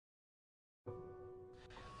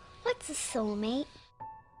What's a soulmate?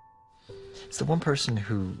 It's the one person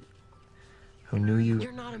who knew you.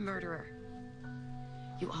 You're not a murderer.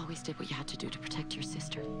 You always did what you had to do to protect your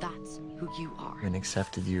sister. That's who you are. And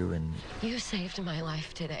accepted you and... You saved my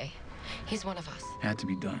life today. He's one of us. Had to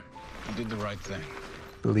be done. You did the right thing.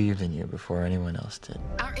 believed in you before anyone else did.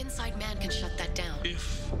 Our inside man can shut that down.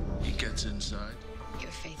 If he gets inside. You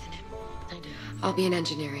have faith in him. I do. I'll be in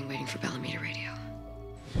engineering waiting for Bellamy to radio.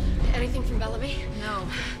 Anything from Bellamy? No.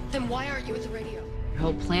 Then why aren't you at the radio? Your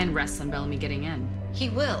whole plan rests on Bellamy getting in. He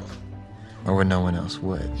will. Or when no one else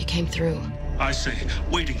would. You came through. I say,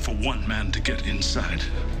 waiting for one man to get inside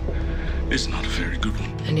is not a very good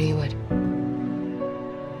one. I knew you would.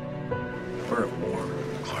 We're at war,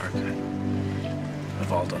 Clarke.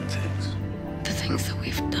 We've all done things. The things that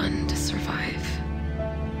we've done to survive,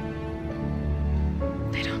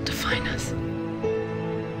 they don't define us.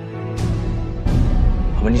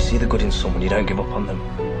 When you see the good in someone, you don't give up on them.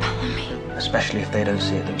 Bellamy. Especially if they don't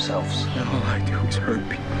see it themselves. And all I do is hurt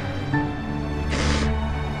people.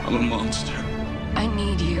 I'm a monster. I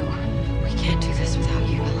need you. We can't do this without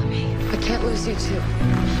you, Bellamy. I can't lose you too.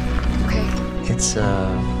 Okay? It's,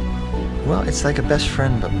 well, it's like a best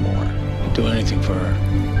friend, but more. I'd do anything for her.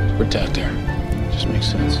 To protect her. Just makes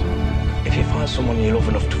sense. If you find someone you love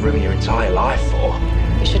enough to ruin your entire life for...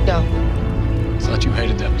 You should go. I thought you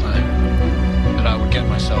hated that plan. That I would get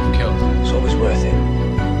myself killed. It's always worth it.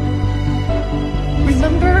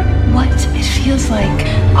 Remember what it feels like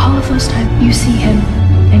all of those times you see him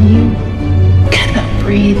and you cannot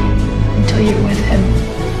breathe until you're with him.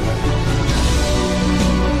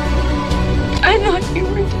 I thought you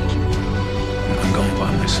were dead. I'm going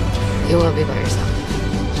by myself. You won't be by yourself.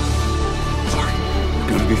 Clarke,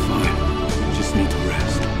 you're gonna be fine. You just need to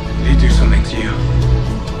rest. Did he do something to you?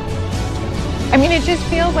 I mean, it just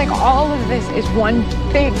feels like all of this is one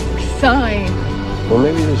big sign. Well,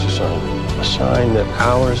 maybe it is a sign that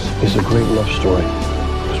ours is a great love story.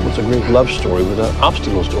 Because what's a great love story without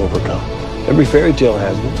obstacles to overcome? Every fairy tale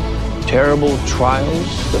has them. Terrible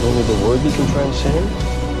trials that only the worthy can transcend.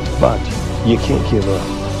 But you can't give up.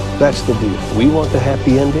 That's the deal. We want the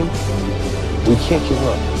happy ending. We can't give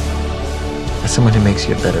up. As someone who makes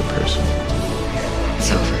you a better person. It's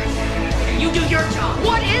over. You do your job.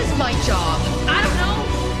 What is my job? I don't know.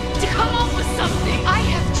 To come up with something. I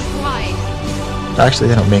have tried. Actually,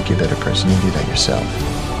 they don't make you a better person. You do that yourself.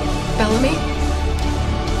 Bellamy?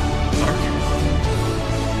 Clarke,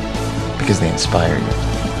 Because they inspire you.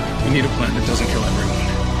 we need a plan that doesn't kill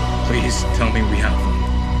everyone. Please tell me we have one.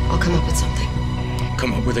 I'll come up with something.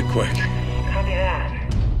 Come up with it quick.